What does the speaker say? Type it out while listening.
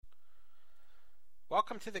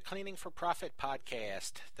Welcome to the Cleaning for Profit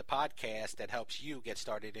podcast, the podcast that helps you get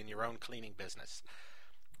started in your own cleaning business.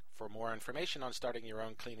 For more information on starting your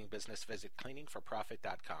own cleaning business, visit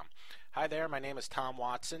cleaningforprofit.com. Hi there, my name is Tom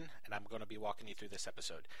Watson, and I'm going to be walking you through this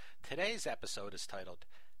episode. Today's episode is titled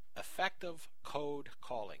Effective Cold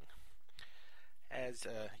Calling. As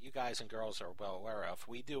you guys and girls are well aware of,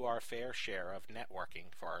 we do our fair share of networking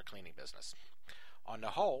for our cleaning business. On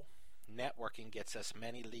the whole, networking gets us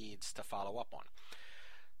many leads to follow up on.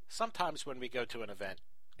 Sometimes when we go to an event,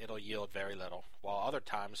 it'll yield very little, while other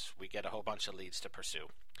times we get a whole bunch of leads to pursue.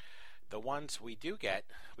 The ones we do get,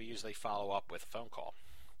 we usually follow up with a phone call.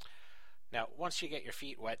 Now, once you get your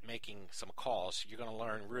feet wet making some calls, you're going to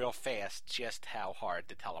learn real fast just how hard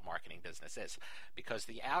the telemarketing business is, because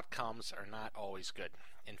the outcomes are not always good.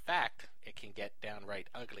 In fact, it can get downright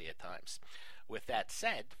ugly at times. With that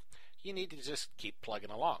said, you need to just keep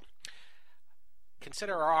plugging along.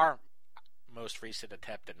 Consider our most recent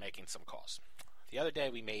attempt at making some calls. The other day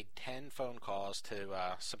we made 10 phone calls to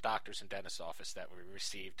some doctors and dentist offices that we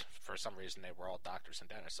received. For some reason they were all doctors and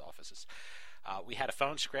dentist offices. We had a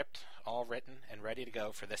phone script all written and ready to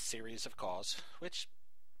go for this series of calls, which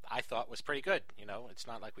I thought was pretty good. You know, it's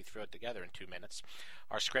not like we threw it together in 2 minutes.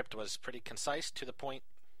 Our script was pretty concise, to the point,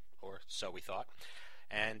 or so we thought.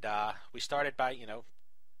 And we started by,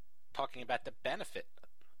 talking about the benefit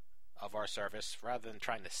of our service rather than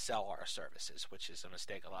trying to sell our services, which is a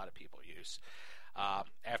mistake a lot of people use.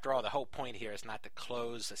 After all, the whole point here is not to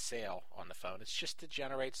close a sale on the phone. It's just to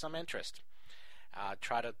generate some interest.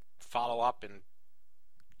 Try to follow up and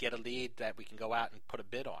get a lead that we can go out and put a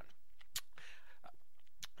bid on.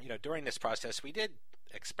 During this process, we did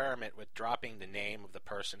experiment with dropping the name of the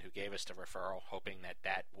person who gave us the referral, hoping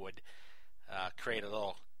that would create a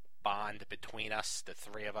little bond between us, the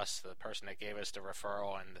three of us, the person that gave us the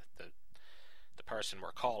referral and the person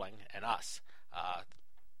we're calling and us.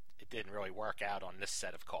 It didn't really work out on this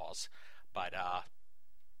set of calls, but a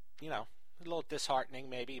little disheartening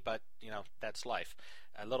maybe, but that's life.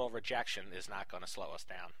 A little rejection is not going to slow us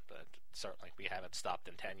down, but certainly we haven't stopped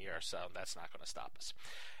in 10 years, so that's not going to stop us.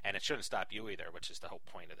 And it shouldn't stop you either, which is the whole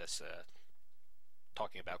point of this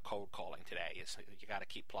talking about cold calling today, is you got to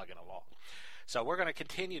keep plugging along. So we're going to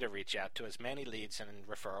continue to reach out to as many leads and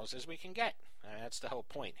referrals as we can get. That's the whole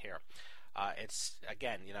point here. It's,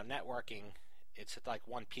 again, networking, it's like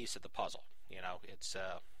one piece of the puzzle. It's,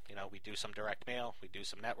 we do some direct mail, we do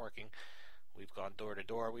some networking, we've gone door to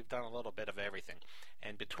door, we've done a little bit of everything.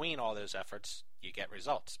 And between all those efforts, you get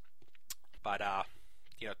results. But,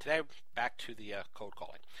 today, back to the cold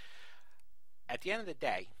calling. At the end of the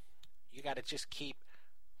day, you got to just keep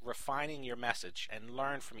refining your message and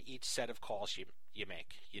learn from each set of calls you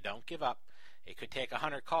make. You don't give up. It could take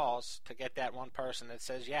 100 calls to get that one person that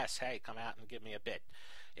says, yes, hey, come out and give me a bid.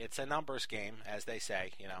 It's a numbers game, as they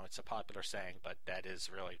say. It's a popular saying, but that is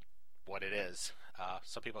really what it is.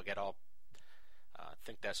 Some people get all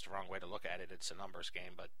think that's the wrong way to look at it. It's a numbers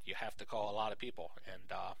game, but you have to call a lot of people. And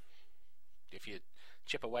if you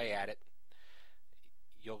chip away at it,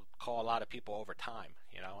 you'll call a lot of people over time.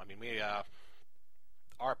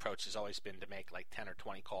 Our approach has always been to make like 10 or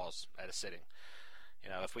 20 calls at a sitting.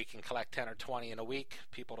 If we can collect 10 or 20 in a week,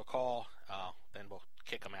 people to call, then we'll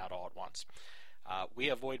kick them out all at once. We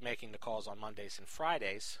avoid making the calls on Mondays and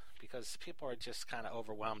Fridays because people are just kind of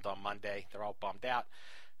overwhelmed on Monday. They're all bummed out.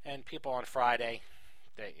 And people on Friday,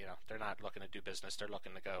 they're not looking to do business. They're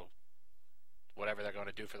looking to go whatever they're going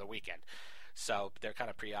to do for the weekend. So they're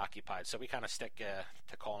kind of preoccupied. So we kind of stick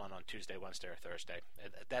to calling on Tuesday, Wednesday, or Thursday.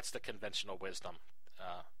 That's the conventional wisdom,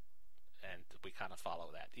 and we kind of follow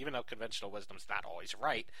that. Even though conventional wisdom's not always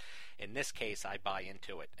right, in this case I buy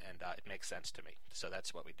into it, and it makes sense to me. So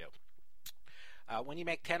that's what we do. When you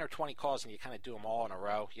make 10 or 20 calls and you kind of do them all in a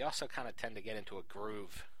row, you also kind of tend to get into a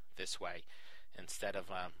groove this way. Instead of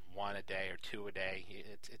one a day or two a day,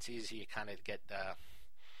 it's easy to kind of get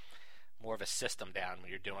more of a system down when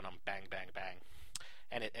you're doing them bang, bang, bang.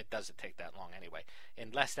 And it doesn't take that long anyway.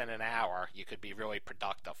 In less than an hour, you could be really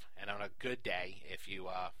productive. And on a good day, if you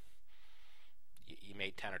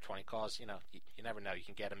made 10 or 20 calls, you never know. You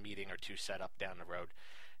can get a meeting or two set up down the road.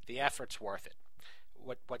 The effort's worth it.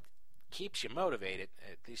 What keeps you motivated,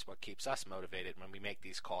 at least what keeps us motivated when we make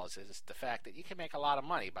these calls, is the fact that you can make a lot of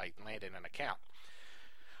money by landing an account.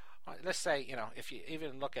 Let's say, if you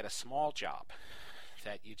even look at a small job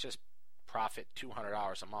that you just profit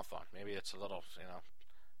 $200 a month on. Maybe it's a little,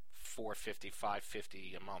 $450,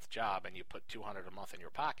 $550 a month job, and you put $200 a month in your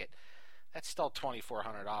pocket. That's still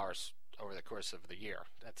 $2,400 over the course of the year.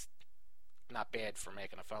 That's not bad for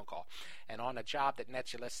making a phone call. And on a job that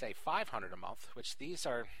nets you, let's say, $500 a month, which these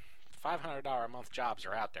are $500 a month jobs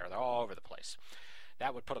are out there. They're all over the place.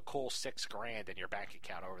 that would put a cool $6,000 in your bank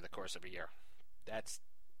account over the course of a year. That's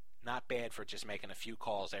not bad for just making a few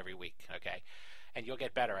calls every week, okay? And you'll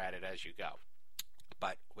get better at it as you go.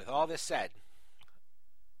 But with all this said,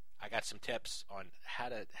 I got some tips on how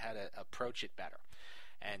to approach it better.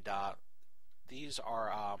 And these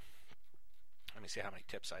are, let me see how many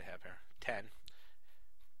tips I have here. 10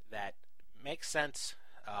 that make sense.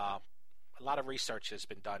 A lot of research has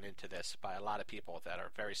been done into this by a lot of people that are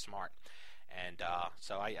very smart. And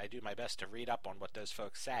so I do my best to read up on what those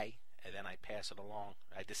folks say, and then I pass it along.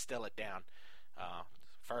 I distill it down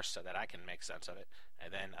first so that I can make sense of it,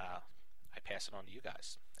 and then I pass it on to you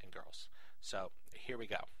guys and girls. So here we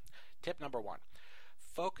go. Tip number 1,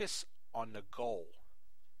 focus on the goal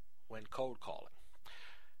when cold calling.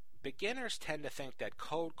 Beginners tend to think that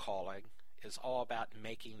cold calling is all about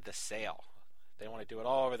making the sale. They want to do it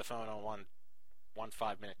all over the phone on one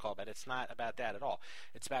 5-minute call, but it's not about that at all.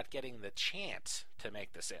 It's about getting the chance to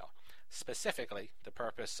make the sale. Specifically, the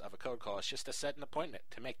purpose of a cold call is just to set an appointment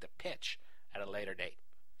to make the pitch at a later date.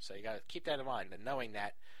 So you got to keep that in mind, and knowing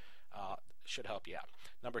that should help you out.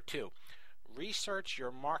 Number 2, research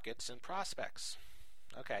your markets and prospects.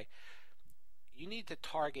 Okay, you need to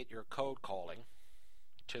target your cold calling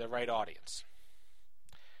to the right audience.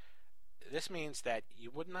 This means that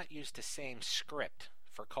you would not use the same script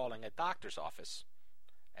for calling a doctor's office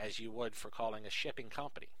as you would for calling a shipping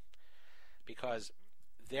company, because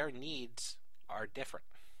their needs are different,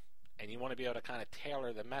 and you want to be able to kind of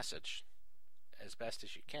tailor the message as best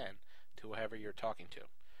as you can to whoever you're talking to.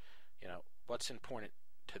 You know, what's important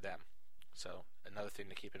to them. So another thing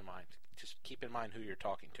to keep in mind, just keep in mind who you're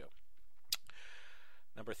talking to.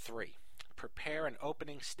 Number 3, prepare an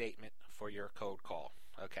opening statement for your cold call.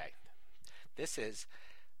 Okay, this is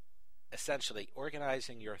essentially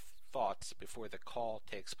organizing your thoughts before the call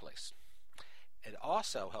takes place. It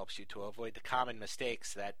also helps you to avoid the common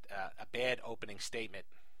mistakes that a bad opening statement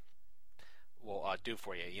will do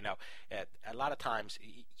for you. You know, a lot of times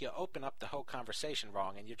you open up the whole conversation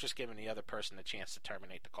wrong, and you're just giving the other person a chance to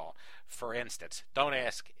terminate the call. For instance, don't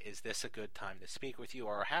ask, "Is this a good time to speak with you?"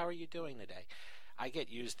 or "How are you doing today?" I get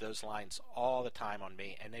used those lines all the time on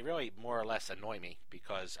me, and they really more or less annoy me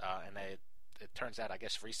because, it turns out, I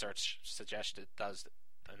guess research suggests it does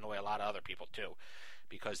annoy a lot of other people too,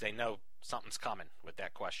 because they know something's coming with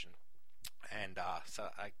that question. And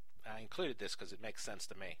so I included this because it makes sense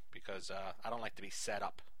to me, because I don't like to be set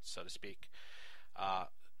up, so to speak.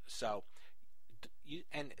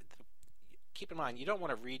 Keep in mind, you don't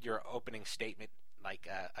want to read your opening statement like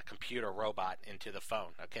a computer robot into the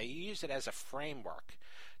phone. Okay, you use it as a framework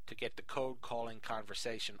to get the cold calling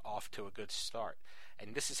conversation off to a good start.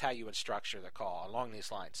 And this is how you would structure the call along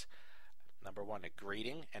these lines. Number 1, a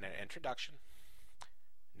greeting and an introduction.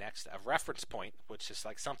 Next, a reference point, which is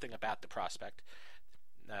like something about the prospect.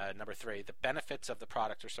 Number 3, the benefits of the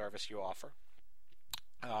product or service you offer.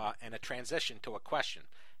 And a transition to a question.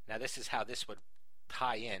 Now, this is how this would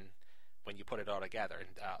tie in when you put it all together.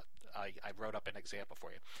 And I wrote up an example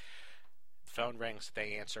for you. The phone rings,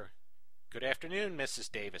 they answer. "Good afternoon, Mrs.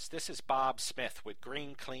 Davis. This is Bob Smith with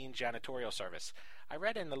Green Clean Janitorial Service. I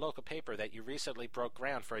read in the local paper that you recently broke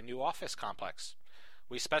ground for a new office complex.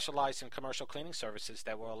 We specialize in commercial cleaning services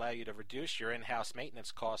that will allow you to reduce your in-house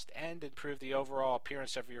maintenance cost and improve the overall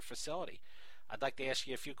appearance of your facility. I'd like to ask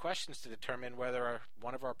you a few questions to determine whether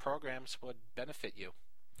one of our programs would benefit you."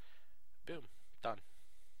 Boom, done.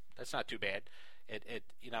 That's not too bad.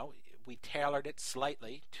 We tailored it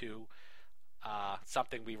slightly to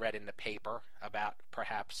something we read in the paper about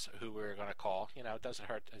perhaps who we were going to call. You know, it doesn't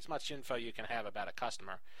hurt. As much info you can have about a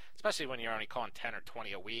customer, especially when you're only calling 10 or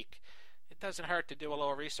 20 a week, it doesn't hurt to do a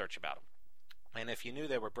little research about them. And if you knew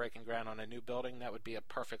they were breaking ground on a new building, that would be a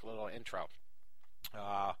perfect little intro.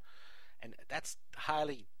 And that's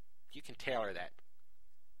you can tailor that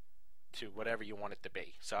to whatever you want it to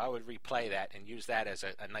be. So I would replay that and use that as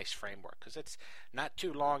a nice framework, because it's not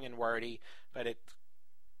too long and wordy, but it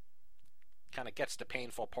kind of gets the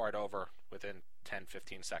painful part over within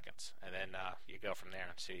 10-15 seconds, and then you go from there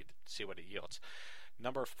and see what it yields.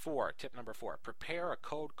 Tip number 4, prepare a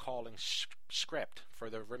cold calling script for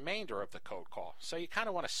the remainder of the cold call. So you kind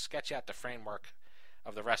of want to sketch out the framework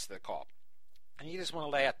of the rest of the call, and you just want to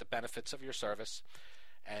lay out the benefits of your service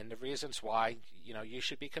and the reasons why you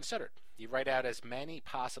should be considered. You write out as many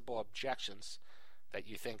possible objections that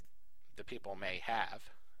you think the people may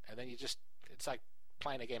have, and then it's like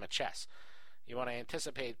playing a game of chess. You want to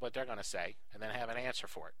anticipate what they're going to say and then have an answer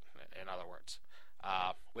for it, in other words.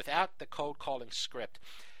 Without the cold calling script,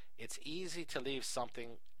 it's easy to leave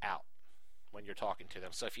something out when you're talking to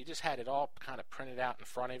them. So if you just had it all kind of printed out in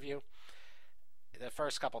front of you, the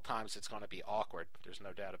first couple times it's going to be awkward. There's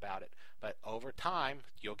no doubt about it. But over time,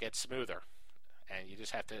 you'll get smoother. And you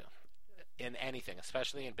just have to, in anything,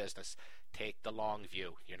 especially in business, take the long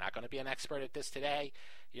view. You're not going to be an expert at this today.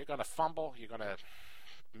 You're going to fumble. You're going to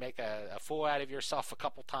make a fool out of yourself a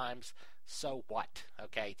couple times. So what?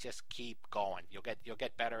 Okay, just keep going. You'll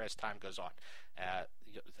get better as time goes on.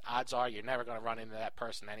 Odds are you're never going to run into that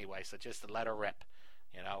person anyway. So just let her rip.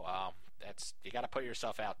 You got to put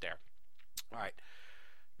yourself out there. All right.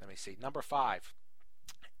 Let me see. Number 5.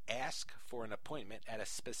 Ask for an appointment at a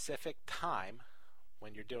specific time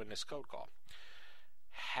when you're doing this cold call.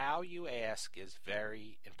 How you ask is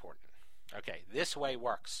very important. Okay, this way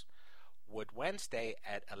works. Would Wednesday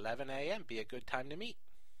at 11 a.m. be a good time to meet?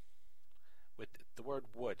 With the word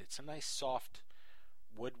would, it's a nice soft,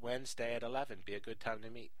 would Wednesday at 11 be a good time to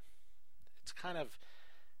meet? It's kind of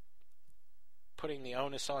putting the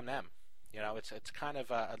onus on them. It's kind of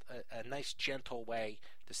a nice gentle way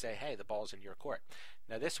to say, hey, the ball's in your court.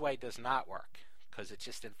 Now this way does not work because it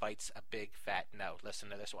just invites a big fat no. Listen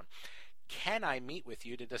to this one. Can I meet with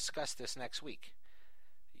you to discuss this next week?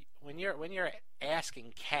 When you're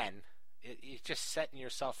asking can, you're just setting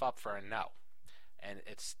yourself up for a no. And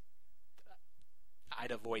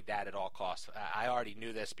I'd avoid that at all costs. I already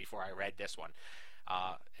knew this before I read this one.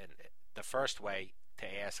 And the first way to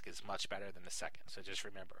ask is much better than the second. So just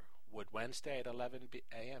remember, would Wednesday at 11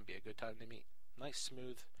 a.m. be a good time to meet? Nice,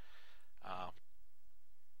 smooth,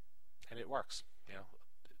 and it works.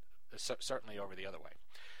 Certainly over the other way.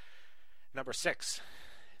 Number 6,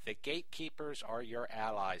 the gatekeepers are your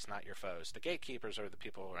allies, not your foes. The gatekeepers are the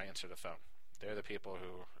people who answer the phone. They're the people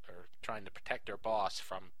who are trying to protect their boss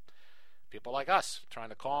from people like us, trying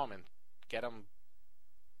to call them and get them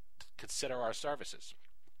to consider our services.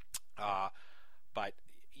 But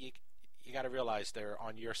you got to realize they're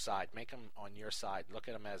on your side. Make them on your side. Look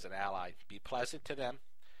at them as an ally. Be pleasant to them.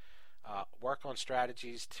 Work on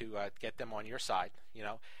strategies to get them on your side.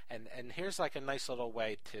 And here's like a nice little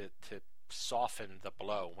way to soften the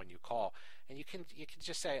blow when you call. And you can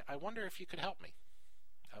just say, I wonder if you could help me.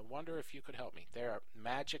 I wonder if you could help me. There are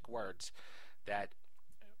magic words that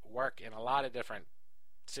work in a lot of different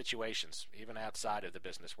situations, even outside of the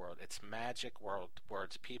business world. It's magic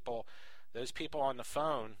words. Those people on the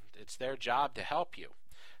phone, it's their job to help you.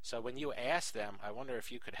 So when you ask them, I wonder if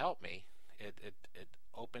you could help me, it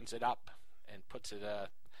opens it up and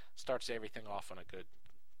starts everything off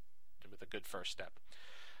with a good first step.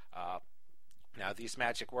 Now these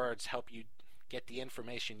magic words help you get the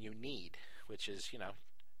information you need, which is,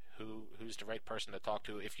 who's the right person to talk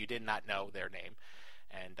to if you did not know their name,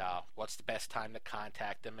 and what's the best time to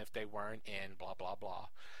contact them if they weren't in, blah, blah, blah.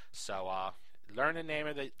 So learn the name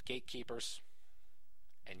of the gatekeepers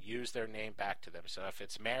and use their name back to them. So if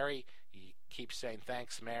it's Mary, you keep saying,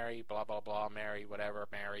 thanks, Mary, blah, blah, blah, Mary, whatever,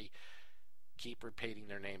 Mary. Keep repeating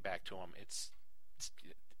their name back to them.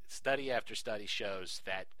 Study after study shows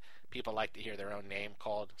that people like to hear their own name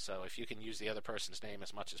called. So if you can use the other person's name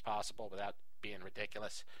as much as possible without being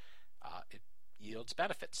ridiculous, it yields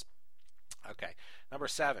benefits. Okay, number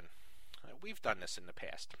 7. We've done this in the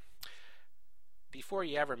past. Before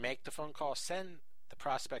you ever make the phone call, send the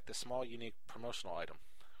prospect a small, unique promotional item.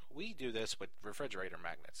 We do this with refrigerator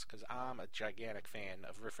magnets because I'm a gigantic fan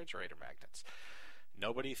of refrigerator magnets.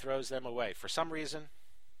 Nobody throws them away. For some reason,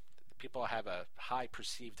 people have a high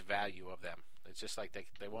perceived value of them. It's just like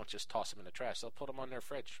they won't just toss them in the trash. They'll put them on their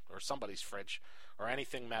fridge or somebody's fridge or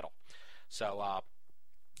anything metal. So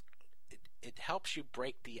it helps you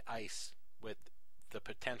break the ice with the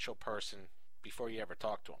potential person before you ever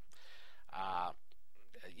talk to them.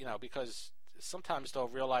 Because sometimes they'll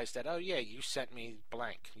realize that, oh yeah, you sent me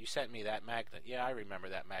blank. You sent me that magnet. Yeah, I remember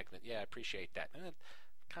that magnet. Yeah, I appreciate that. And it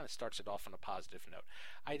kind of starts it off on a positive note.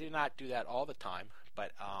 I do not do that all the time,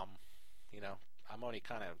 but I'm only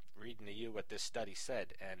kind of reading to you what this study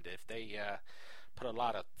said, and if they put a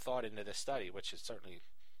lot of thought into this study, which it certainly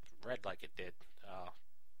read like it did,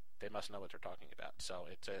 they must know what they're talking about. So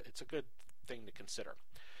it's a good thing to consider.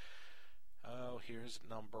 Oh, here's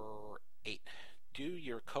number 8. Do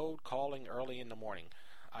your cold calling early in the morning.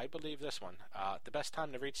 I believe this one. The best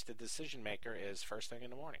time to reach the decision maker is first thing in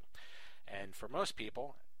the morning. And for most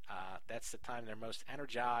people, that's the time they're most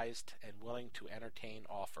energized and willing to entertain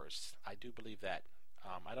offers. I do believe that.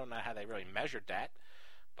 I don't know how they really measured that,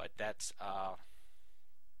 but that's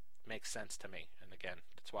makes sense to me. And again,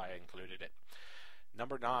 that's why I included it.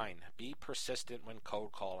 Number 9, be persistent when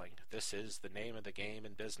cold calling. This is the name of the game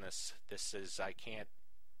in business.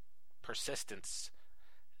 Persistence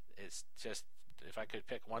is just, if I could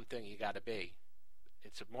pick one thing, you got to be.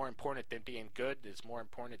 It's more important than being good. It's more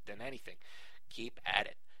important than anything. Keep at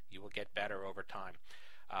it. You will get better over time.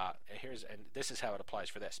 And this is how it applies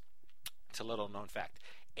for this. It's a little known fact.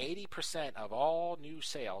 80% of all new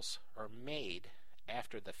sales are made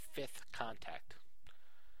after the 5th contact.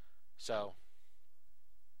 So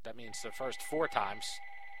that means the first 4 times,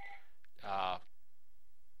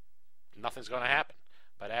 nothing's going to happen.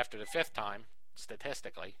 But after the 5th time,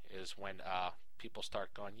 statistically, is when people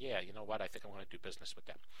start going, yeah, you know what, I think I want to do business with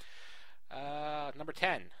them. Number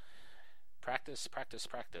 10, practice, practice,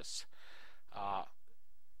 practice.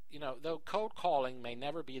 Though cold calling may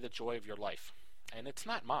never be the joy of your life, and it's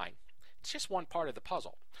not mine, it's just one part of the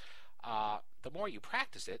puzzle. The more you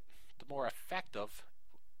practice it, the more effective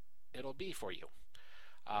it'll be for you.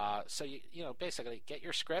 So basically get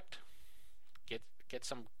your script, get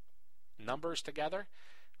some numbers together,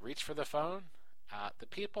 reach for the phone. The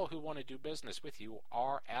people who want to do business with you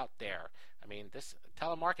are out there. I mean, this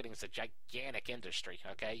telemarketing is a gigantic industry.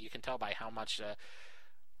 Okay, you can tell by how much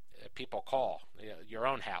people call your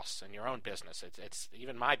own house and your own business. It's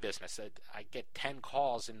even my business. I get 10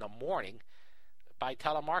 calls in the morning by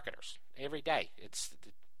telemarketers every day. It's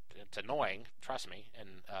annoying, trust me,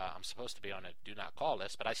 and I'm supposed to be on a do not call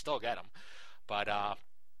list, but I still get them. But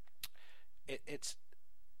it's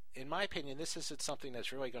in my opinion, this isn't something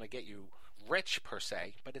that's really going to get you rich per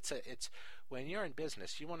se, but it's when you're in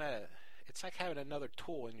business, you want to. It's like having another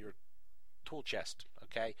tool in your tool chest.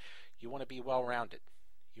 Okay, you want to be well-rounded.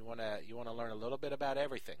 You want to learn a little bit about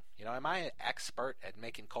everything. Am I an expert at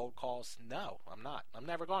making cold calls? No, I'm not. I'm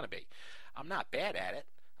never going to be. I'm not bad at it.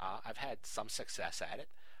 I've had some success at it,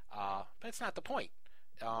 but it's not the point.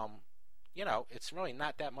 It's really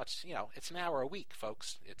not that much. It's an hour a week,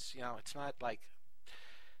 folks. It's not like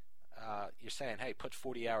you're saying, hey, put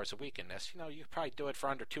 40 hours a week in this. You probably do it for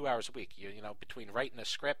under 2 hours a week. Between writing a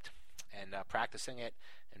script and practicing it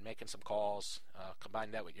and making some calls,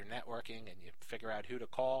 combine that with your networking, and you figure out who to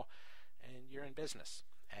call, and you're in business.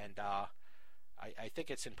 And I think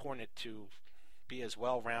it's important to be as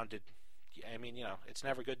well-rounded. I mean, it's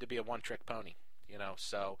never good to be a one-trick pony.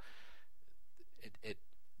 So it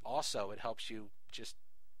also helps you just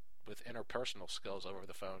with interpersonal skills over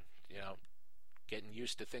the phone. Getting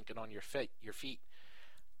used to thinking on your feet.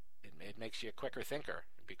 It makes you a quicker thinker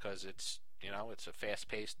because it's a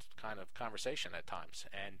fast-paced kind of conversation at times,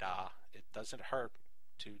 and it doesn't hurt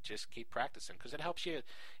to just keep practicing because it helps you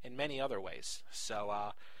in many other ways. So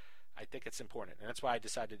I think it's important, and that's why I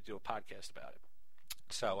decided to do a podcast about it.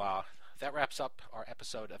 So that wraps up our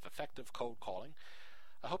episode of Effective Cold Calling.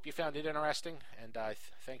 I hope you found it interesting, and I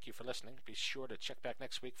thank you for listening. Be sure to check back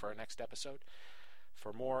next week for our next episode.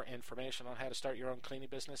 For more information on how to start your own cleaning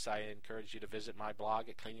business, I encourage you to visit my blog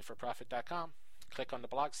at cleaningforprofit.com. Click on the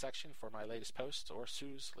blog section for my latest posts or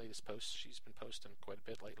Sue's latest posts. She's been posting quite a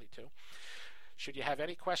bit lately too. Should you have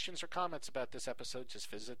any questions or comments about this episode, just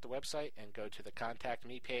visit the website and go to the Contact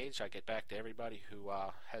Me page. I get back to everybody who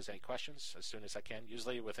has any questions as soon as I can,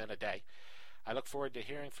 usually within a day. I look forward to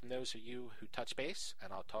hearing from those of you who touch base,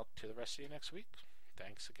 and I'll talk to the rest of you next week.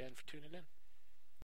 Thanks again for tuning in.